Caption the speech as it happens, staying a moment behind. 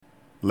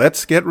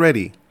Let's get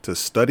ready to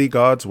study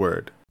God's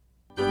Word.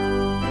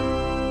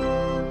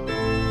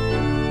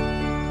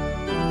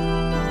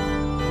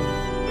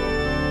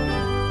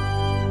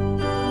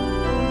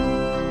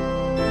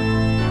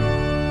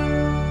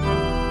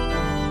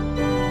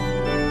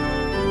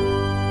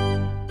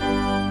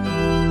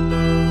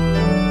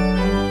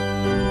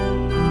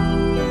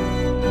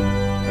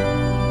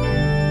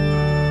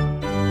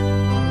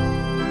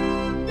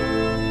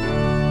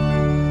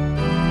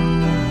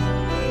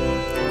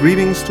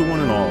 Greetings to one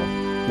and all.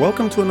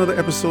 Welcome to another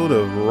episode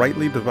of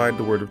Rightly Divide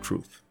the Word of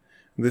Truth.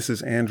 This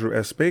is Andrew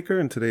S. Baker,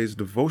 and today's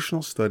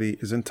devotional study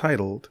is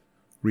entitled,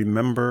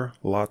 Remember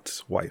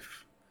Lot's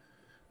Wife.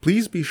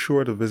 Please be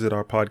sure to visit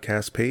our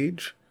podcast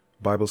page,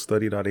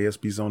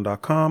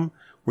 BibleStudy.asbzone.com,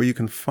 where you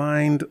can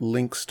find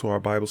links to our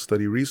Bible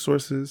study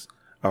resources,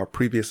 our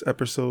previous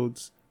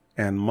episodes,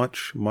 and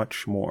much,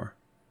 much more.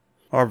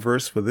 Our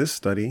verse for this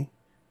study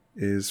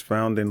is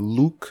found in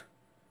Luke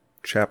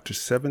chapter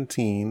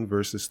 17,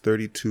 verses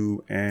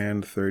 32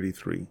 and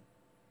 33.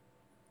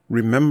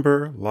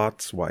 Remember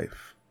Lot's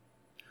wife.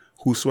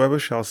 Whosoever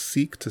shall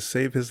seek to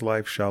save his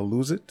life shall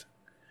lose it,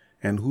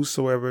 and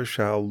whosoever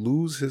shall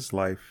lose his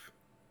life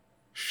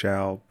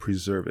shall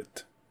preserve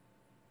it.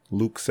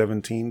 Luke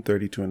 17,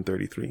 32 and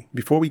 33.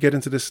 Before we get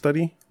into this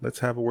study, let's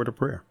have a word of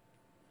prayer.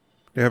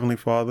 Dear Heavenly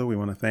Father, we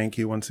want to thank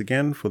you once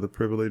again for the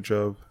privilege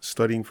of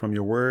studying from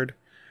your word.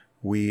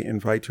 We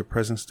invite your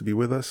presence to be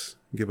with us,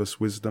 give us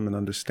wisdom and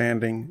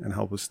understanding, and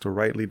help us to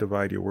rightly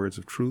divide your words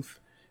of truth.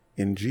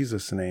 In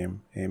Jesus'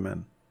 name,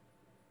 amen.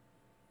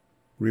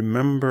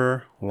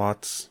 Remember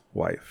Lot's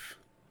wife.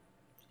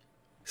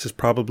 This is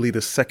probably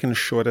the second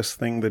shortest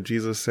thing that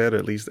Jesus said,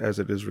 at least as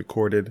it is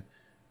recorded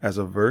as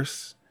a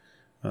verse.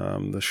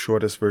 The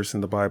shortest verse in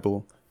the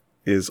Bible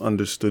is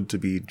understood to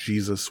be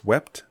Jesus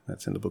wept.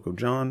 That's in the book of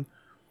John.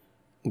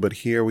 But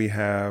here we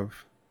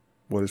have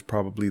what is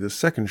probably the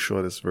second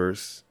shortest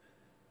verse,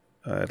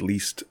 at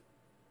least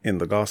in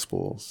the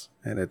Gospels,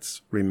 and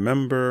it's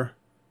remember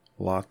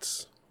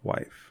Lot's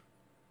wife.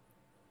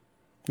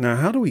 Now,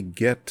 how do we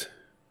get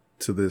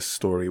to this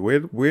story?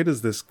 Where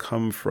does this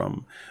come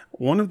from?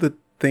 One of the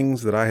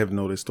things that I have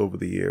noticed over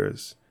the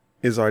years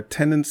is our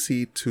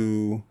tendency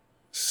to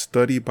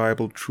study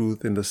Bible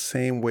truth in the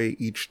same way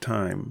each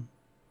time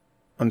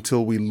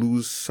until we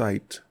lose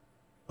sight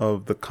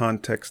of the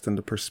context and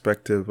the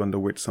perspective under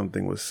which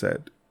something was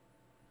said.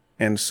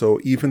 And so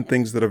even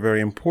things that are very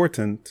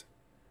important,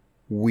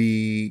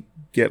 we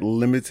get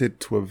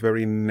limited to a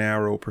very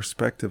narrow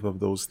perspective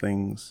of those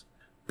things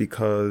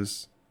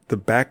because the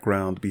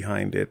background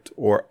behind it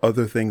or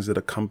other things that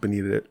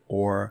accompanied it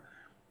or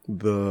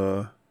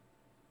the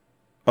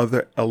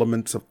other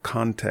elements of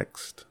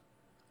context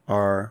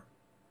are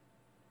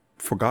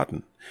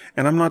forgotten.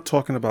 And I'm not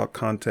talking about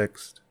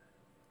context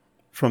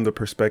from the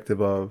perspective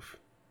of,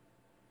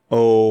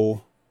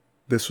 oh,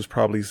 this was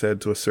probably said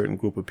to a certain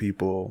group of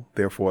people,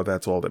 therefore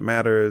that's all that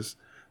matters.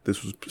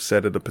 This was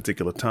said at a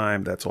particular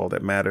time, that's all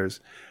that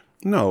matters.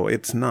 No,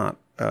 it's not.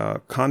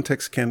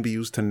 Context can be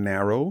used to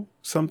narrow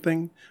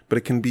something, but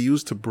it can be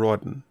used to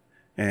broaden.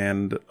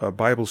 And a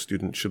Bible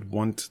student should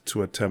want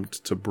to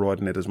attempt to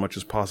broaden it as much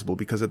as possible,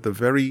 because at the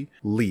very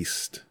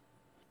least,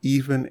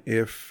 even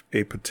if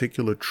a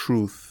particular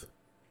truth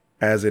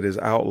as it is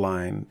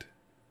outlined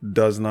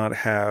does not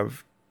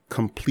have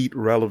complete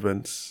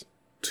relevance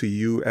to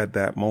you at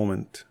that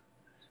moment,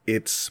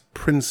 its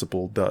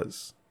principle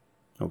does.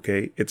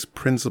 Okay, its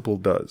principle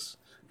does.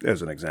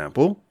 As an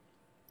example,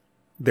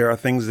 there are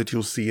things that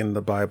you'll see in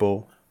the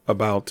Bible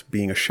about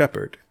being a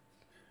shepherd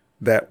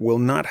that will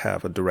not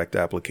have a direct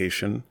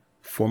application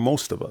for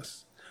most of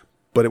us,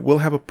 but it will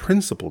have a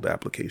principled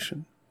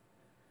application.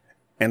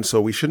 And so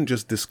we shouldn't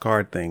just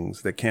discard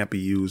things that can't be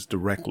used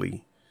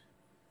directly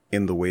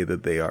in the way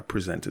that they are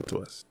presented to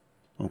us.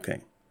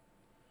 Okay.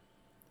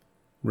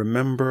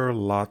 Remember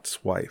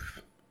Lot's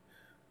wife.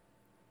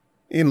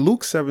 In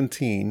Luke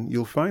 17,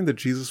 you'll find that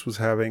Jesus was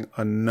having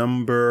a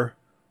number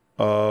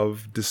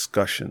of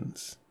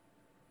discussions.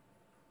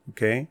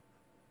 Okay?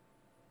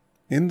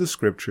 In the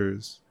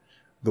scriptures,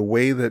 the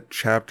way that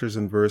chapters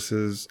and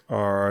verses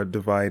are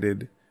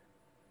divided,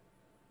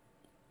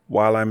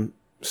 while I'm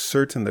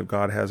certain that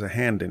God has a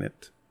hand in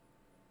it,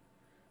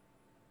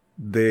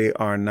 they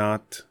are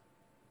not,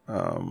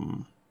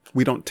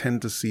 we don't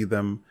tend to see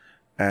them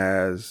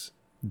as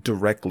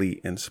directly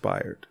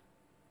inspired.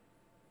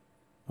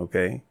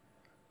 Okay?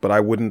 But I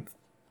wouldn't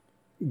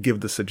give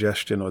the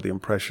suggestion or the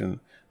impression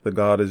that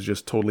God is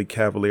just totally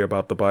cavalier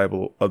about the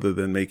Bible, other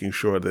than making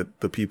sure that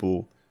the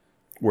people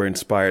were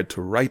inspired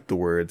to write the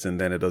words, and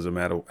then it doesn't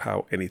matter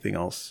how anything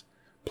else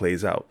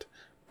plays out.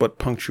 But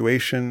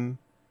punctuation,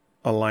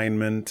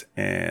 alignment,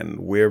 and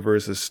where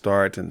verses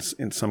start, and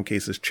in some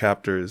cases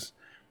chapters,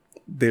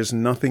 there's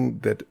nothing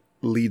that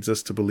leads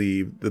us to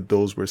believe that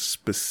those were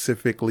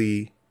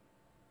specifically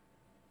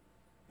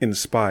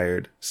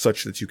inspired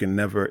such that you can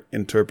never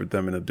interpret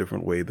them in a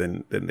different way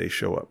than they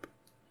show up.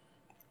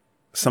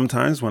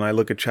 Sometimes when I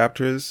look at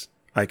chapters,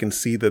 I can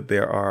see that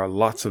there are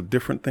lots of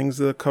different things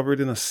that are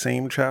covered in the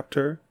same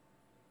chapter.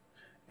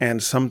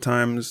 And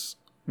sometimes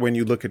when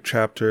you look at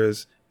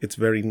chapters, it's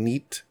very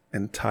neat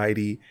and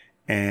tidy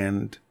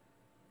and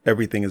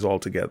everything is all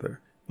together.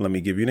 Let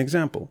me give you an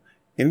example.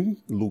 In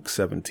Luke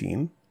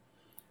 17,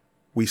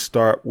 we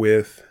start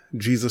with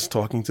Jesus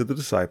talking to the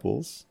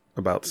disciples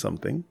about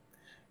something,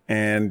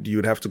 and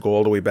you'd have to go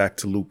all the way back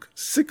to Luke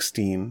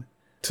 16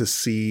 to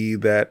see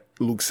that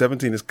Luke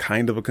 17 is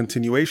kind of a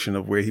continuation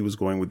of where he was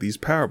going with these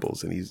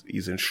parables, and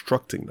he's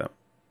instructing them.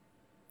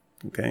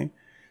 Okay?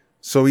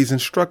 So he's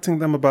instructing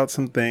them about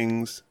some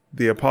things.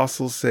 The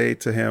apostles say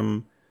to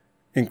him,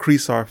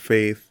 increase our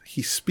faith.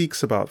 He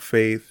speaks about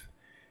faith.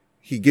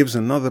 He gives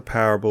another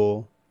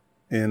parable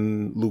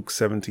in Luke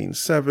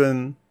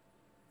 17:7.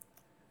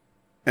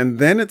 And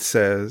then it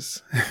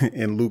says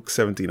in Luke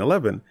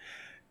 17:11,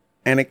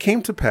 and it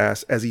came to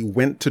pass as he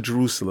went to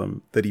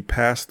Jerusalem that he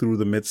passed through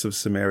the midst of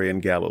Samaria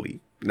and Galilee.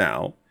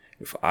 Now,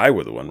 if I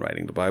were the one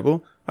writing the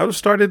Bible, I would have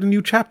started a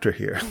new chapter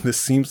here. This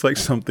seems like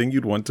something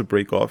you'd want to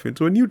break off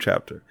into a new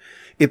chapter.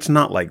 It's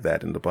not like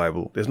that in the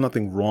Bible. There's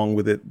nothing wrong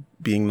with it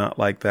being not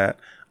like that.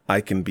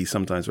 I can be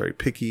sometimes very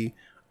picky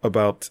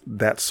about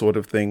that sort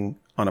of thing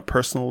on a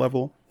personal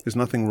level. There's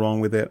nothing wrong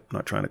with it. I'm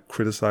not trying to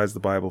criticize the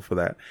Bible for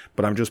that,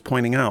 but I'm just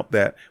pointing out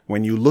that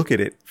when you look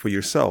at it for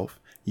yourself,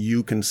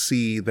 you can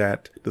see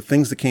that the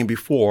things that came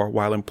before,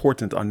 while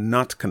important, are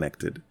not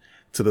connected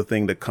to the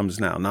thing that comes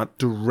now, not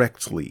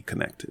directly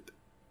connected.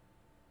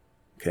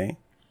 Okay?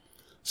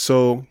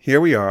 So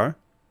here we are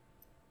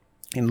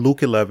in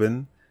Luke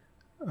 11.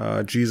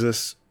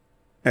 Jesus,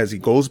 as he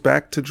goes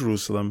back to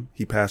Jerusalem,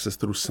 he passes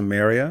through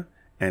Samaria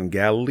and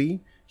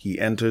Galilee. He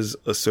enters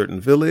a certain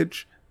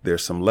village.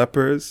 There's some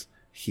lepers.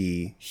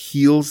 He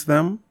heals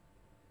them.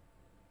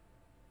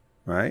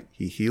 Right?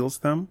 He heals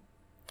them.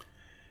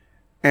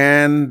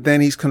 And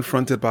then he's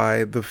confronted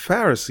by the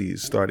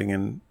Pharisees, starting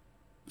in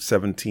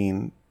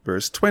 17,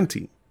 verse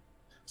 20.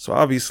 So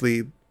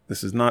obviously,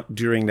 this is not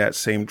during that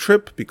same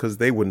trip, because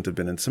they wouldn't have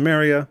been in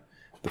Samaria,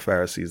 the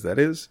Pharisees, that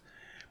is.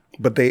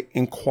 But they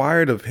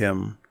inquired of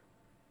him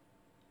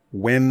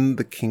when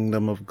the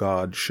kingdom of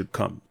God should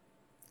come.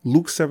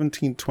 Luke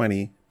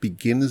 17:20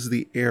 begins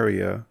the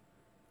area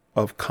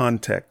of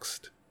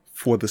context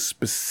for the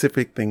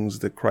specific things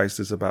that Christ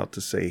is about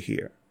to say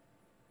here.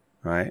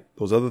 Right?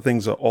 Those other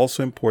things are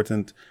also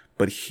important,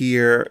 but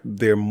here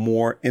they're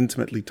more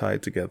intimately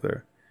tied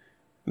together.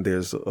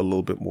 There's a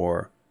little bit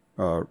more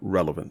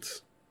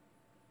relevance.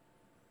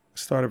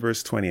 Start at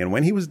verse 20. And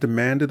when he was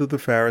demanded of the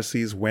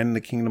Pharisees when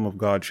the kingdom of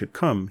God should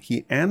come,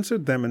 he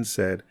answered them and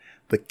said,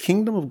 the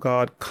kingdom of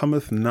God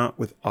cometh not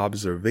with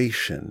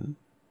observation,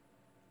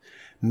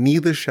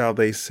 neither shall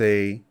they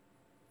say,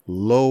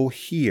 lo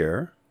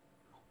here,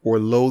 or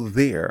lo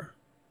there,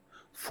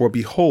 for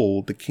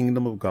behold, the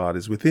kingdom of God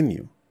is within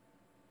you.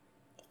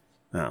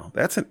 Now,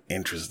 that's an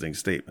interesting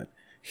statement.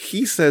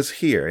 He says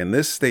here in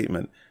this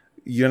statement,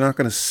 you're not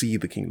going to see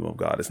the kingdom of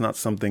God. It's not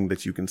something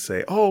that you can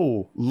say,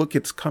 oh, look,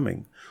 it's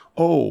coming.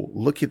 Oh,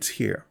 look, it's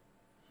here.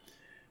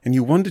 And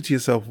you wonder to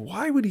yourself,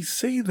 why would he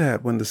say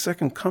that when the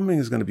second coming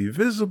is going to be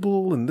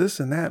visible and this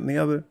and that and the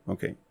other?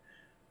 Okay.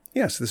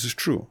 Yes, this is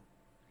true.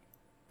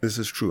 This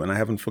is true. And I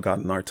haven't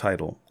forgotten our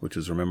title, which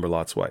is Remember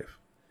Lot's Wife.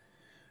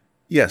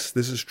 Yes,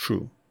 this is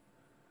true.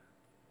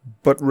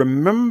 But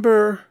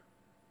remember,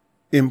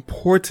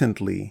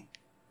 importantly,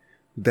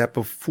 that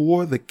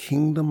before the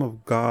kingdom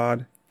of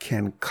God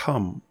can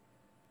come,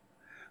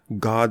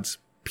 God's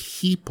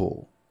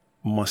people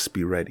must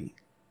be ready.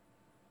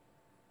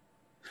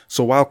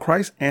 So while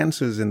Christ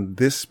answers in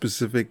this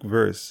specific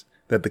verse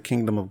that the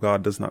kingdom of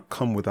God does not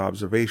come with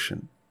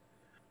observation,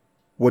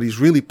 what he's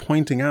really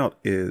pointing out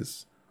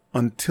is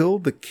until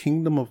the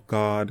kingdom of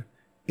God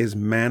is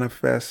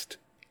manifest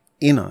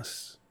in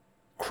us,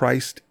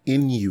 Christ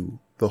in you,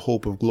 the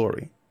hope of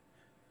glory,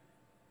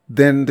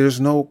 then there's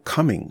no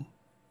coming,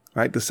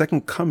 right? The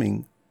second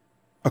coming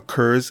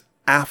occurs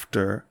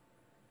after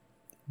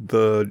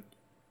the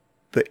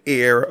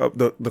air of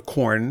the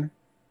corn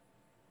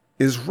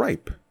is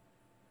ripe,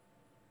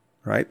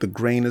 right? The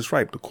grain is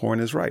ripe. The corn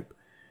is ripe.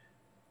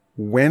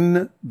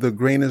 When the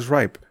grain is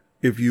ripe,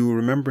 if you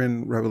remember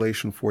in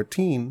Revelation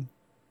 14,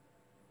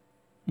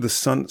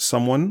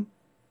 someone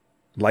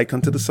like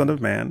unto the Son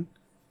of Man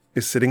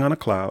is sitting on a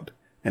cloud.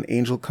 An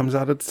angel comes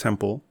out of the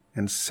temple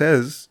and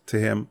says to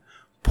him,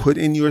 put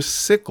in your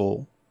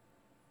sickle,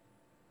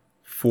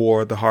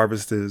 for the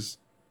harvest is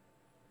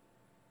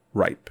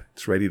ripe.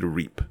 It's ready to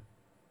reap.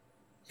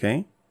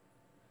 Okay?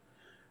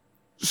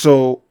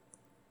 So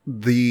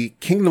the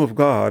kingdom of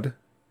God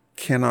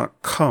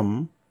cannot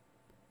come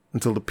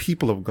until the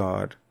people of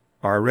God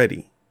are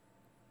ready.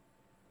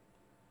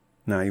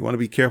 Now, you want to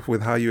be careful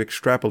with how you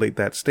extrapolate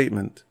that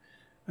statement.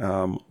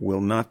 I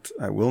will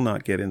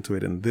not get into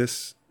it in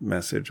this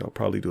message. I'll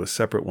probably do a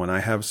separate one. I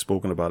have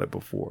spoken about it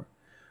before.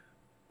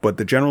 But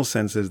the general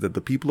sense is that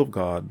the people of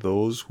God,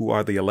 those who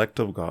are the elect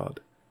of God,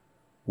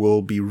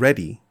 will be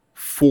ready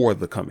for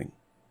the coming.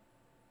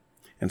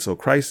 And so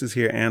Christ is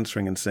here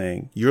answering and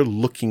saying, you're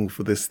looking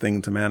for this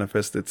thing to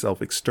manifest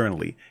itself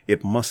externally.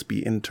 It must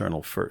be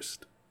internal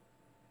first.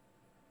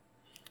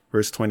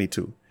 Verse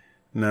 22.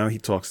 Now he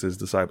talks to his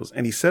disciples.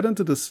 And he said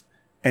unto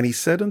And he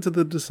said unto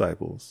the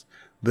disciples,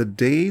 the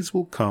days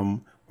will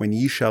come when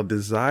ye shall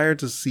desire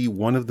to see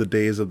one of the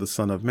days of the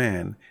Son of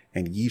Man,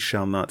 and ye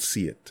shall not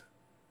see it.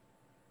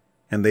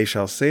 And they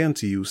shall say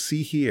unto you,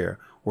 see here,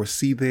 or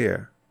see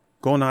there.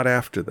 Go not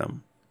after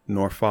them,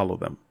 nor follow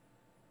them.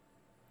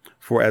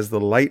 For as the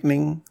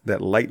lightning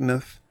that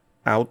lighteneth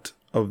out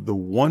of the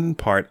one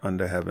part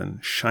under heaven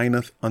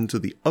shineth unto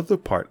the other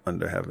part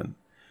under heaven,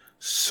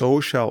 so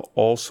shall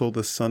also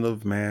the Son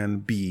of Man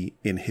be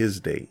in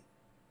his day.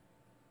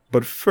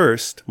 But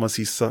first must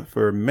he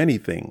suffer many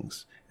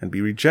things, and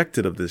be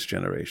rejected of this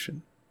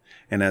generation.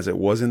 And as it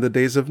was in the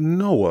days of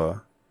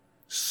Noah,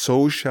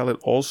 so shall it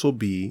also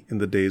be in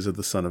the days of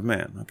the Son of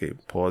Man. Okay,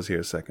 pause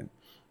here a second.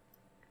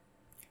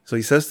 So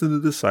he says to the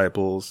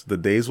disciples, the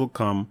days will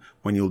come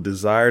when you'll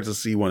desire to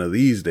see one of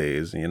these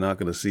days, and you're not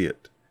going to see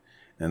it.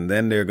 And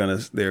then they're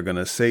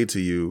gonna say to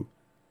you,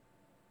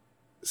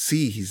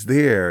 see, he's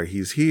there,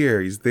 he's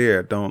here, he's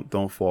there.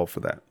 Don't fall for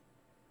that.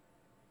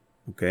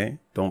 Okay?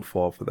 Don't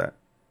fall for that.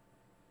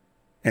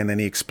 And then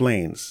he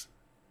explains,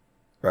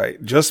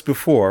 right? Just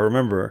before,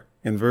 remember,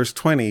 in verse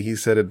 20, he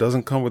said it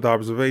doesn't come with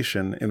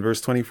observation. In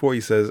verse 24,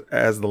 he says,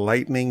 as the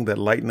lightning that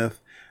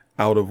lighteneth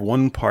out of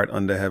one part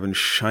under heaven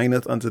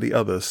shineth unto the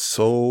other,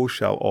 so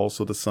shall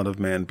also the Son of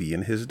Man be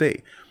in his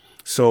day.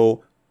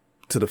 So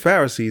to the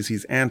Pharisees,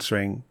 he's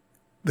answering,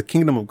 the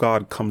kingdom of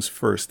God comes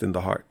first in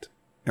the heart.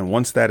 And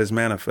once that is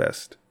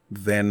manifest,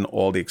 then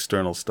all the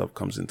external stuff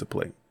comes into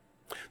play.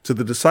 To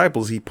the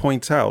disciples, he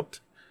points out,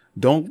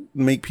 don't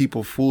make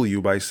people fool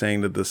you by saying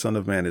that the Son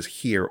of Man is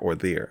here or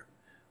there.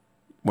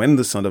 When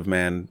the Son of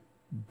Man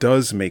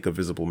does make a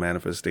visible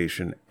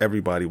manifestation,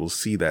 everybody will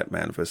see that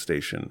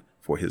manifestation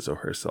for his or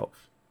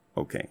herself.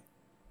 Okay.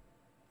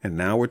 And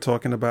now we're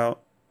talking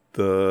about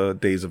the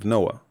days of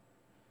Noah.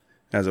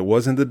 As it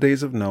was in the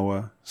days of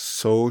Noah,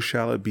 so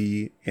shall it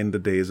be in the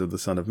days of the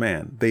Son of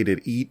Man. They did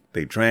eat,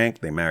 they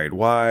drank, they married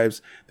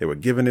wives, they were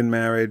given in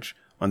marriage,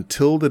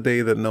 until the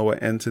day that Noah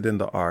entered in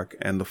the ark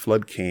and the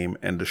flood came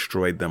and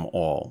destroyed them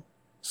all.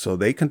 So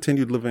they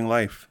continued living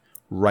life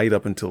right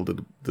up until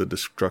the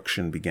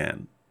destruction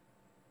began.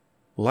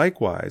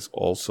 Likewise,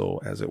 also,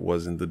 as it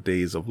was in the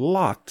days of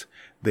Lot,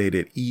 they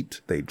did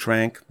eat, they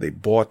drank, they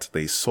bought,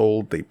 they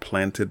sold, they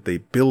planted, they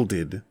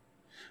builded.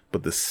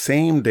 But the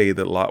same day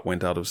that Lot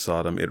went out of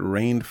Sodom, it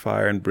rained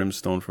fire and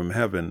brimstone from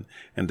heaven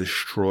and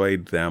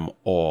destroyed them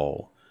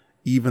all.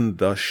 Even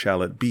thus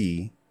shall it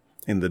be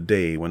in the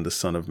day when the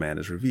Son of Man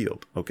is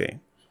revealed. Okay,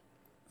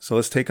 so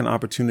let's take an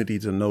opportunity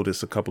to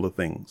notice a couple of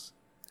things.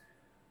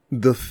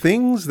 The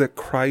things that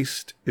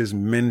Christ is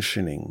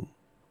mentioning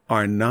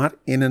are not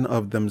in and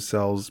of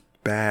themselves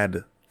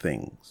bad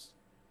things.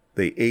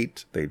 They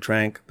ate, they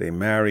drank, they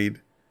married,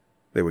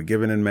 they were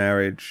given in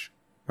marriage,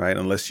 right?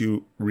 Unless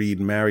you read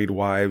married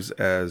wives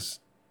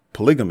as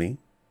polygamy,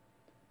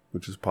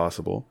 which is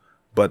possible,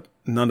 but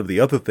none of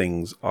the other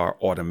things are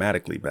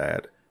automatically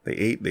bad. They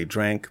ate, they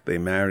drank, they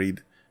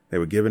married, they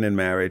were given in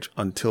marriage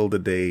until the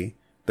day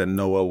that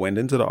Noah went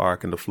into the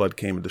ark and the flood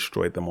came and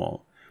destroyed them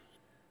all.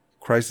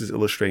 Christ is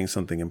illustrating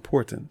something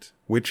important,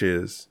 which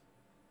is,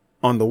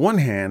 on the one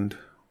hand,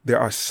 there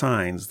are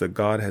signs that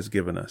God has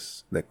given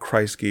us, that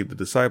Christ gave the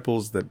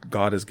disciples, that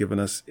God has given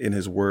us in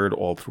his word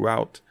all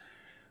throughout,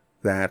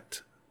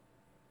 that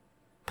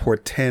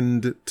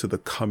portend to the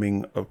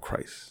coming of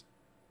Christ.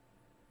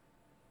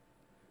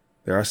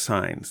 There are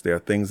signs. There are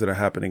things that are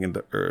happening in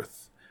the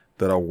earth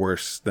that are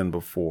worse than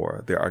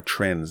before. There are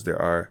trends.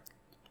 There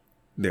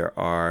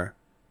are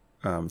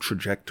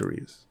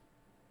trajectories.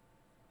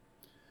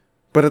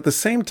 But at the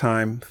same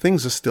time,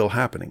 things are still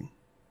happening.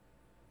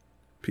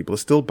 People are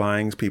still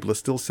buying. People are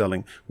still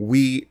selling.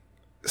 We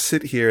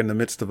sit here in the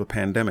midst of a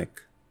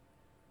pandemic.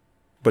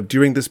 But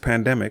during this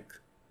pandemic,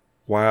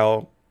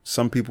 while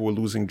some people were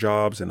losing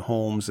jobs and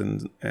homes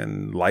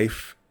and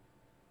life,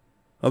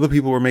 other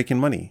people were making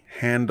money,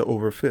 hand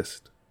over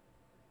fist.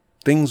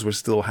 Things were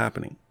still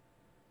happening.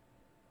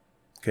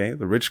 Okay,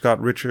 the rich got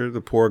richer,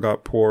 the poor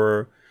got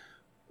poorer,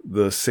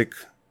 the sick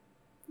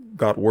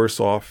got worse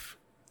off,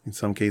 in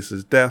some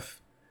cases death,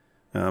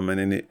 and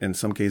in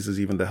some cases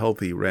even the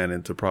healthy ran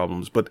into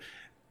problems. But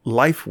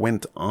life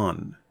went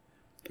on.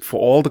 For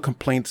all the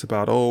complaints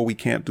about, oh, we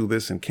can't do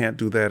this and can't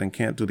do that and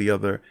can't do the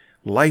other,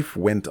 life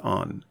went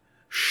on.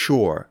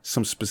 Sure,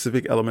 some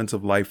specific elements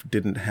of life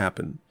didn't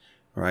happen,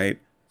 right?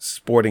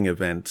 Sporting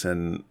events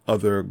and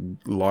other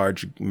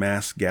large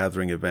mass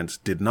gathering events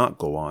did not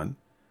go on.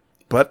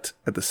 But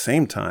at the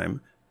same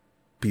time,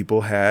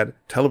 people had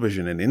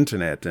television and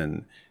internet,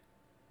 and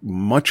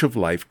much of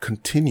life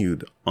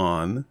continued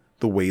on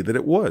the way that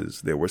it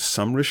was. There were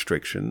some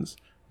restrictions,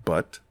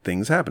 but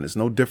things happened. It's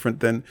no different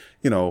than,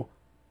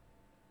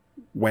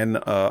 when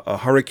a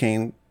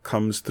hurricane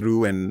comes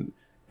through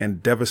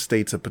and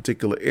devastates a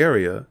particular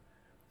area.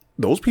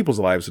 Those people's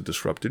lives are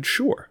disrupted,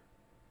 sure.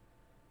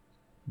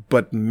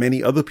 But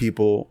many other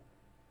people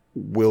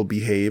will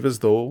behave as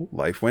though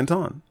life went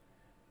on.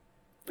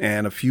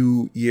 And a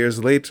few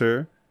years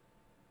later,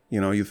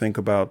 you think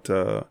about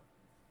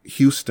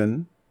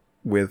Houston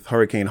with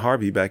Hurricane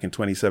Harvey back in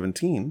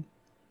 2017.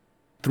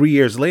 3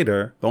 years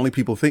later, the only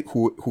people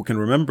who can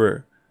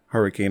remember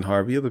Hurricane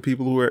Harvey are the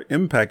people who were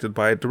impacted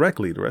by it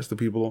directly. The rest of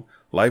the people,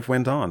 life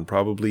went on,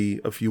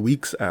 probably a few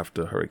weeks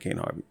after Hurricane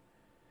Harvey.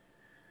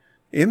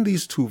 In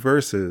these two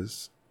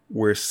verses,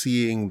 we're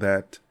seeing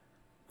that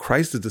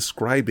Christ is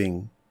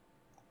describing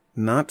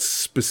not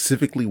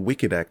specifically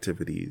wicked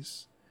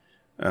activities.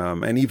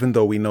 And even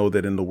though we know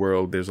that in the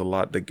world there's a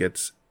lot that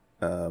gets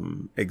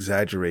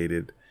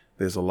exaggerated,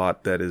 there's a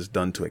lot that is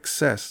done to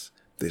excess,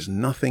 there's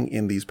nothing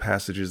in these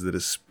passages that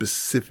is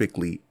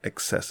specifically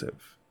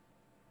excessive.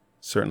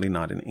 Certainly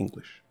not in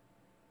English.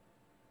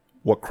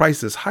 What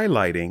Christ is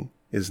highlighting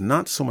is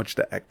not so much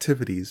the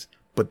activities,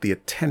 but the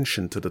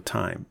attention to the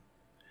time.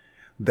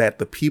 That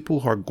the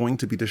people who are going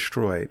to be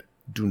destroyed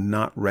do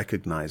not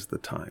recognize the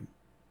time.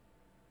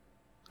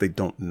 They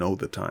don't know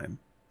the time.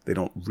 They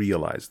don't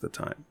realize the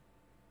time.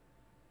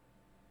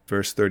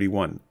 Verse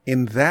 31,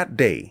 in that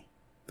day,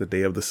 the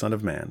day of the Son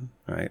of Man,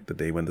 right? The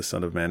day when the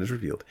Son of Man is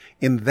revealed.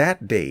 In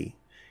that day,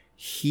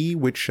 he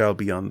which shall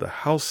be on the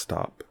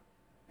housetop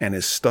and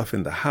his stuff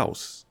in the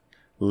house,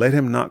 let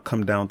him not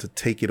come down to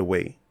take it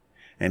away.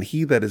 And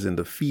he that is in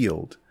the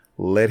field,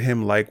 let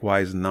him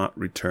likewise not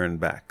return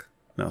back.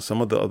 Now,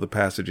 some of the other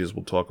passages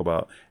will talk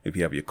about if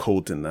you have your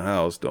coat in the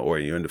house or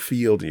you're in the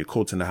field and your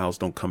coat's in the house,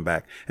 don't come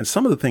back. And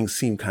some of the things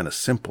seem kind of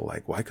simple,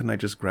 like why couldn't I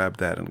just grab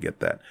that and get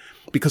that?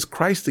 Because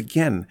Christ,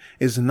 again,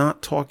 is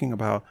not talking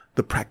about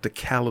the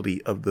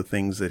practicality of the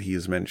things that he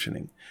is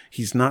mentioning.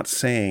 He's not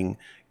saying,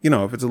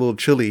 if it's a little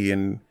chilly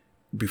and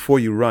before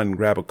you run,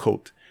 grab a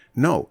coat.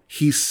 No,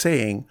 he's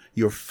saying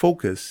your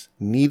focus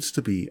needs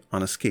to be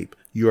on escape.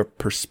 Your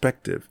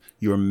perspective,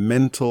 your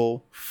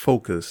mental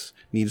focus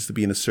needs to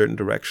be in a certain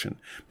direction.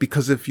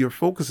 Because if your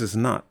focus is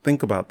not,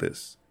 think about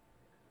this.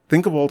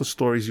 Think of all the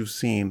stories you've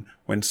seen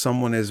when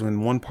someone is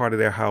in one part of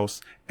their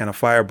house and a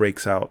fire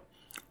breaks out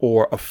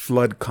or a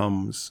flood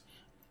comes,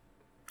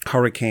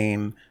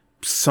 hurricane,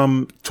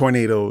 some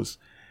tornadoes,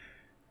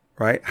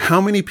 right?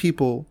 How many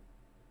people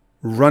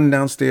run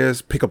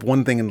downstairs, pick up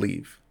one thing and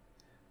leave?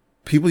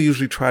 People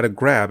usually try to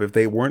grab, if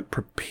they weren't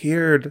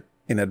prepared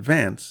in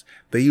advance,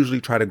 they usually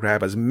try to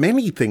grab as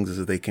many things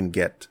as they can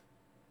get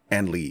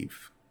and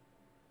leave,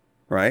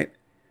 right?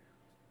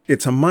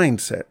 It's a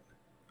mindset.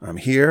 I'm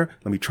here.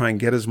 Let me try and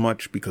get as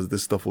much because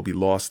this stuff will be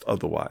lost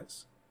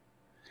otherwise.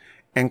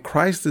 And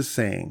Christ is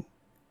saying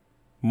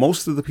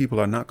most of the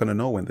people are not going to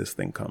know when this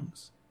thing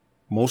comes.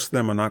 Most of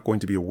them are not going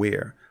to be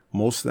aware.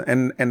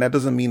 And that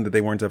doesn't mean that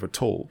they weren't ever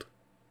told,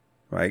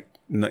 right?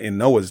 In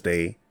Noah's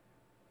day,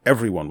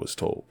 everyone was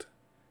told.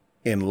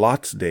 In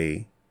Lot's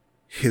day,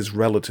 his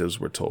relatives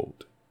were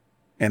told,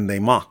 and they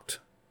mocked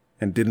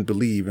and didn't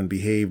believe and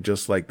behaved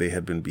just like they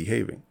had been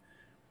behaving.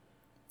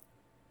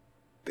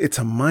 It's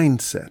a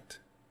mindset.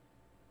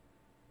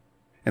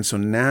 And so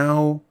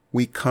now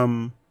we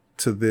come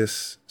to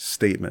this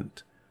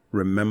statement,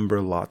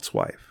 remember Lot's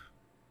wife.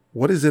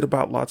 What is it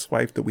about Lot's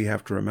wife that we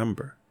have to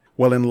remember?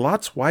 Well, in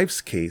Lot's wife's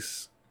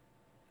case,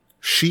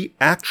 she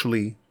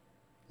actually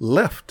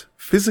left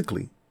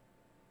physically.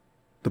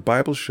 The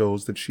Bible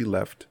shows that she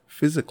left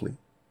physically.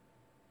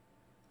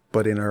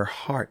 But in her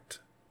heart,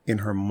 in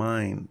her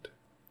mind,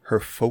 her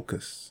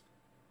focus,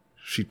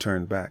 she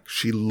turned back.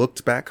 She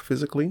looked back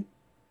physically,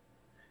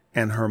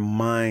 and her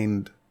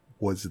mind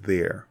was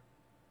there.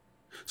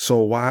 So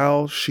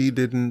while she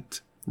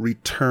didn't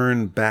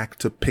return back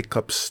to pick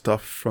up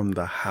stuff from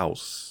the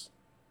house,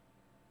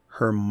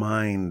 her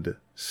mind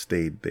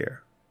stayed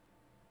there.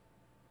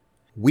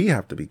 We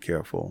have to be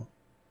careful.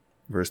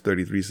 Verse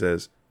 33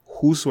 says,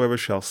 whosoever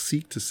shall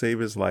seek to save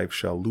his life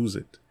shall lose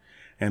it,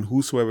 and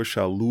whosoever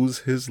shall lose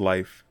his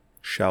life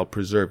shall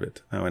preserve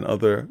it. Now, in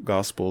other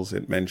gospels,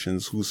 it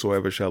mentions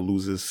whosoever shall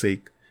lose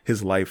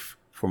his life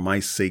for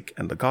my sake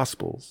and the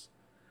gospel's,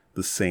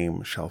 the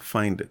same shall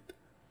find it.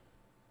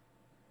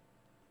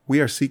 We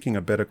are seeking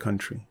a better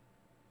country.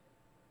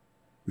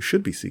 We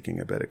should be seeking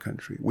a better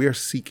country. We are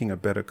seeking a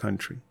better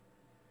country.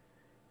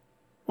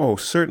 Oh,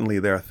 certainly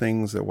there are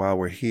things that while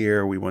we're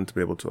here, we want to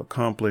be able to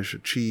accomplish,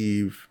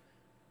 achieve,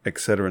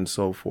 etc. and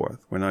so forth.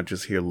 We're not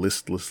just here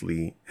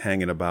listlessly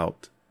hanging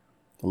about,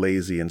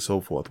 lazy and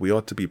so forth. We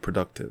ought to be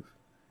productive.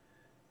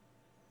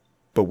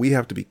 But we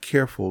have to be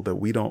careful that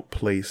we don't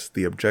place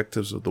the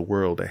objectives of the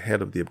world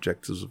ahead of the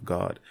objectives of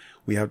God.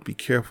 We have to be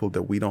careful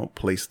that we don't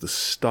place the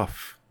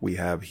stuff we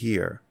have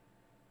here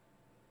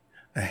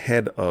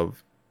ahead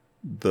of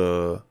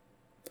the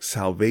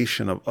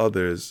salvation of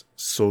others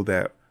so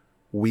that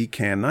we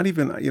can not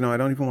even, I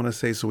don't even want to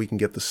say so we can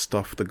get the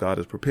stuff that God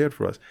has prepared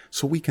for us,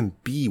 so we can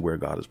be where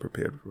God has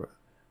prepared for us.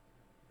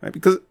 Right?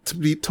 Because to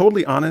be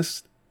totally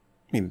honest,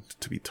 if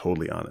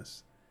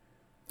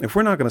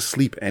we're not going to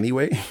sleep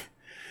anyway,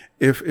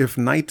 if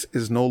night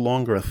is no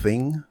longer a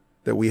thing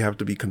that we have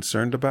to be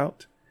concerned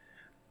about,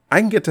 I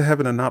can get to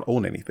heaven and not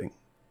own anything.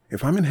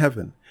 If I'm in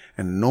heaven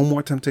and no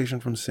more temptation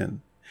from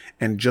sin,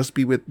 and just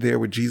be there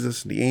with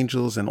Jesus and the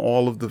angels and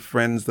all of the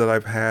friends that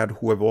I've had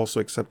who have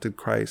also accepted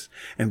Christ,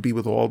 and be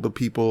with all the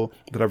people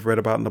that I've read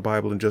about in the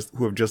Bible and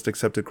who have just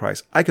accepted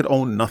Christ, I could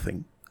own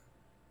nothing.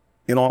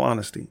 In all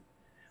honesty,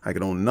 I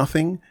could own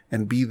nothing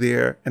and be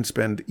there and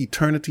spend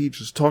eternity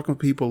just talking to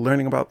people,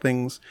 learning about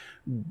things,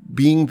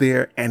 being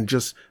there and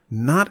just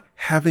not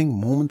having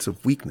moments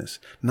of weakness,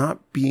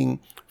 not being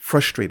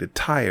frustrated,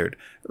 tired,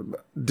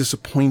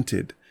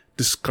 disappointed,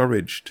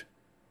 discouraged,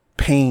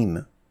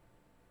 pain,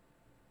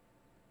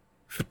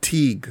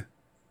 fatigue.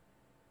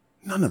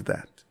 None of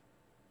that.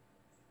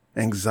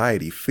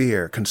 Anxiety,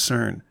 fear,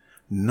 concern,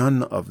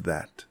 none of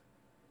that.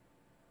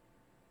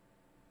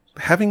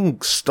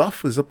 Having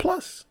stuff is a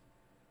plus,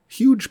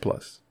 huge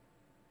plus.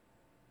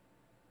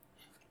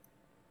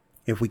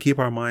 If we keep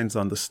our minds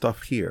on the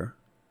stuff here,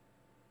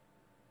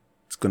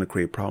 it's going to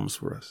create problems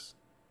for us.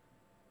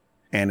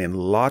 And in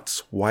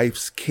Lot's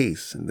wife's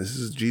case, and this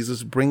is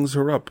Jesus brings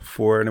her up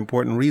for an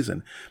important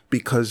reason,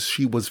 because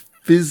she was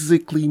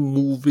physically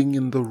moving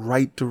in the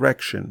right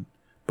direction,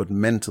 but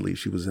mentally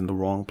she was in the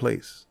wrong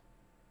place.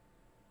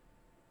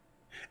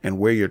 And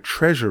where your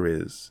treasure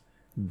is,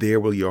 there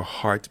will your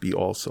heart be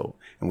also.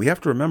 And we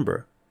have to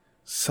remember,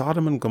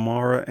 Sodom and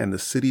Gomorrah and the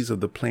cities of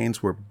the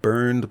plains were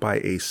burned by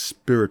a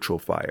spiritual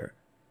fire.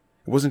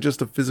 It wasn't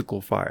just a physical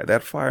fire.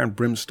 That fire and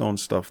brimstone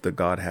stuff that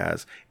God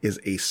has is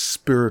a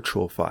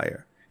spiritual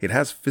fire. It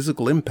has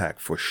physical impact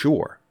for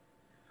sure,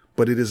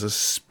 but it is a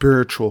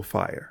spiritual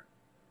fire.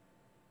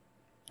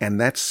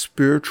 And that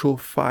spiritual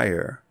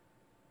fire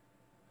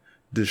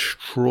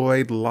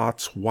destroyed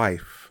Lot's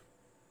wife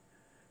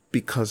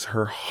because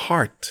her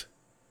heart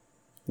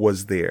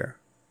was there,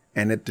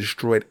 and it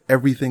destroyed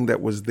everything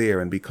that was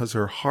there. And because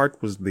her heart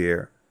was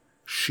there,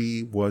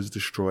 she was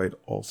destroyed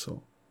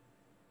also.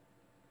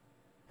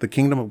 The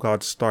kingdom of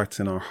God starts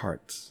in our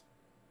hearts.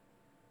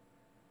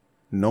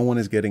 No one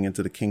is getting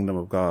into the kingdom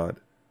of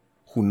God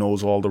who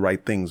knows all the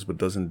right things but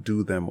doesn't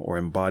do them or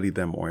embody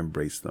them or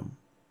embrace them.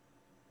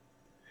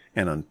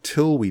 And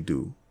until we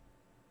do,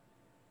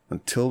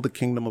 until the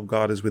kingdom of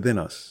God is within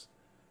us,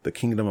 the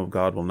kingdom of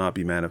God will not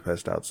be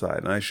manifest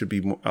outside.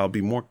 And I'll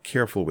be more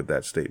careful with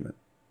that statement.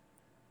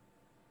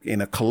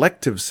 In a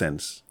collective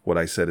sense, what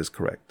I said is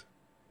correct.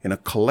 In a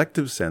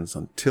collective sense,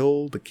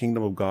 until the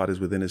kingdom of God is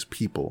within his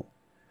people,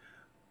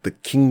 the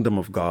kingdom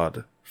of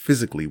God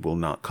physically will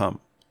not come.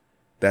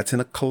 That's in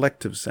a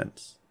collective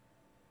sense.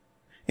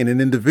 In an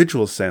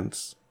individual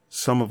sense,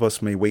 some of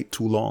us may wait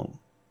too long.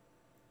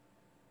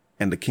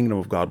 And the kingdom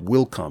of God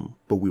will come,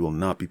 but we will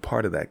not be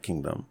part of that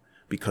kingdom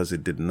because we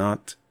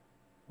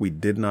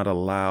did not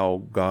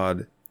allow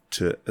God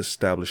to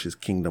establish his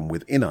kingdom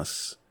within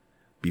us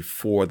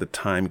before the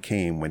time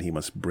came when he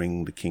must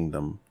bring the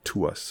kingdom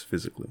to us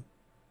physically.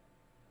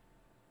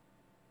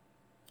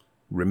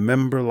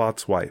 Remember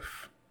Lot's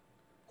wife.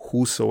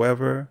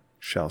 Whosoever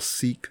shall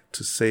seek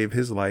to save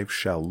his life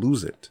shall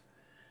lose it,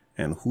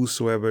 and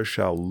whosoever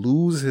shall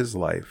lose his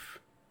life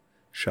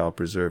shall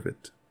preserve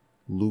it.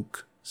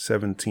 Luke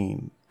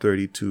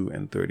 17:32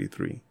 and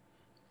 33.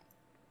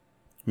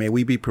 May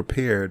we be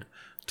prepared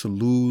to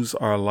lose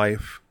our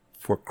life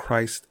for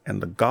Christ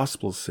and the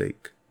gospel's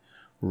sake,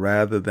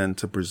 rather than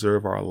to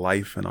preserve our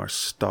life and our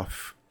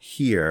stuff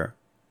here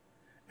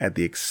at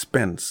the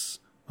expense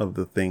of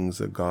the things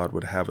that God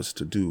would have us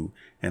to do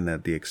and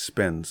at the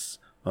expense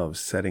of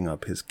setting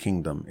up his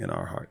kingdom in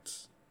our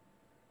hearts.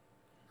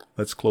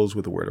 Let's close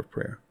with a word of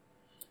prayer.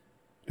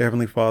 Dear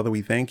Heavenly Father,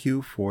 we thank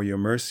you for your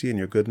mercy and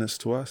your goodness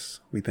to us.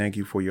 We thank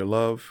you for your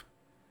love.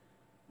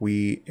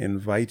 We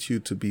invite you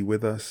to be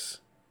with us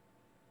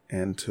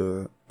and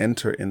to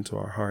enter into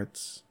our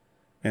hearts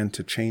and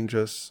to change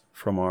us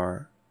from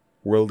our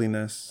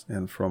worldliness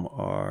and from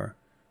our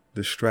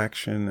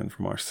distraction and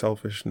from our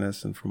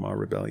selfishness and from our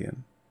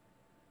rebellion.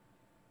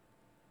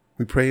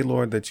 We pray,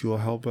 Lord, that you will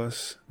help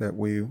us, that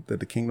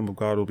the kingdom of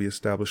God will be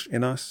established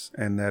in us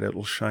and that it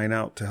will shine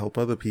out to help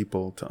other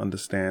people to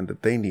understand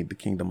that they need the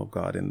kingdom of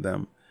God in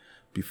them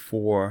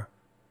before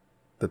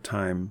the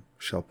time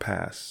shall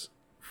pass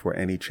for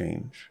any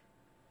change.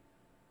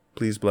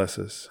 Please bless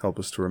us. Help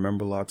us to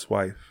remember Lot's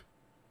wife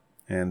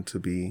and to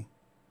be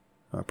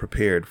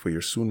prepared for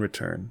your soon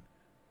return.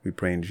 We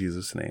pray in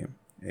Jesus' name.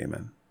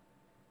 Amen.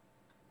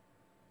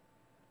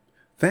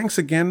 Thanks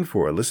again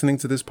for listening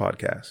to this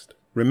podcast.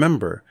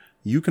 Remember,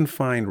 you can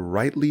find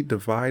Rightly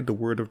Divide the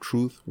Word of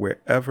Truth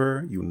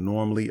wherever you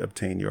normally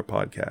obtain your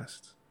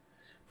podcasts.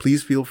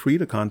 Please feel free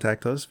to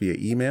contact us via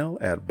email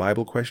at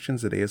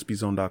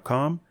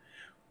biblequestions@asbzone.com.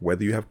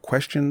 Whether you have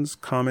questions,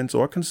 comments,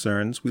 or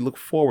concerns, we look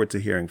forward to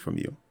hearing from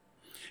you.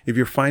 If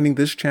you're finding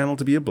this channel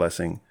to be a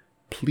blessing,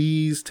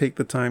 please take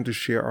the time to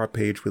share our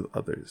page with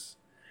others.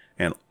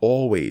 And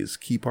always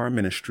keep our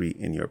ministry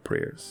in your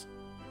prayers.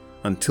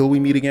 Until we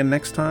meet again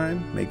next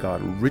time, may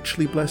God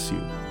richly bless you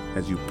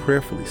as you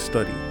prayerfully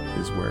study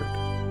his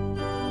word.